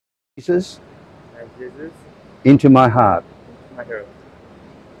Jesus and Jesus into my heart. into my heart.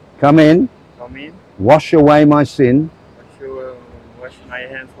 Come in, Come in, wash away my sin, wash my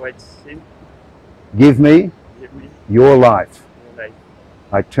hands white sin, give me give me your life. your life.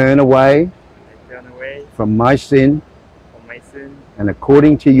 I turn away I turn away from my sin, from my sin, and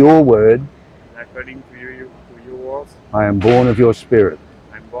according to your word, and according to your words, I am born of your Spirit.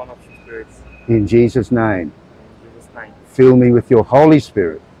 I'm born of your Spirit. In Jesus' name, In Jesus' name, fill me with your Holy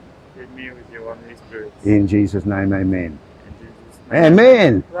Spirit. fill me with your Holy Spirit. In Jesus' name, amen. In Jesus' name.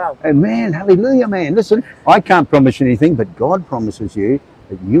 Amen. Wow. Amen. Hallelujah, man. Listen, I can't promise you anything, but God promises you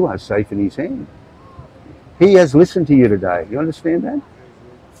that you are safe in his hand. He has listened to you today. You understand that?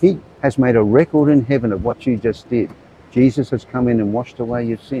 He has made a record in heaven of what you just did. Jesus has come in and washed away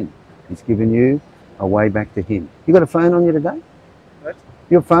your sin. He's given you a way back to him. You got a phone on you today? What?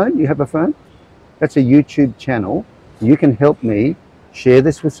 Your phone? You have a phone? That's a YouTube channel. You can help me share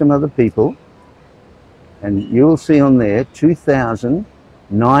this with some other people, and you'll see on there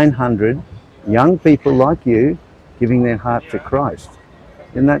 2,900 young people like you giving their heart to Christ.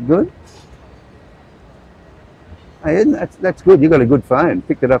 Isn't that good? Hey, that's good. You got a good phone.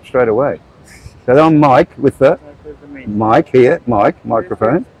 Picked it up straight away. So I'm Mike with the mic here,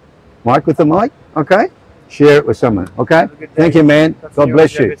 microphone. Mike with the mic. Okay. Share it with someone. Okay. Thank you, man. God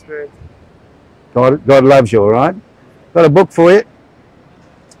bless you. God loves you. All right. Got a book for you.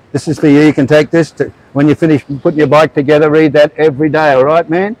 This is for you. You can take this to, when you finish putting your bike together. Read that every day. All right,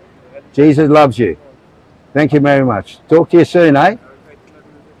 man. Jesus loves you. Thank you very much. Talk to you soon, eh?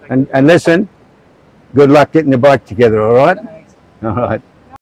 And listen. Good luck getting your bike together. All right. All right.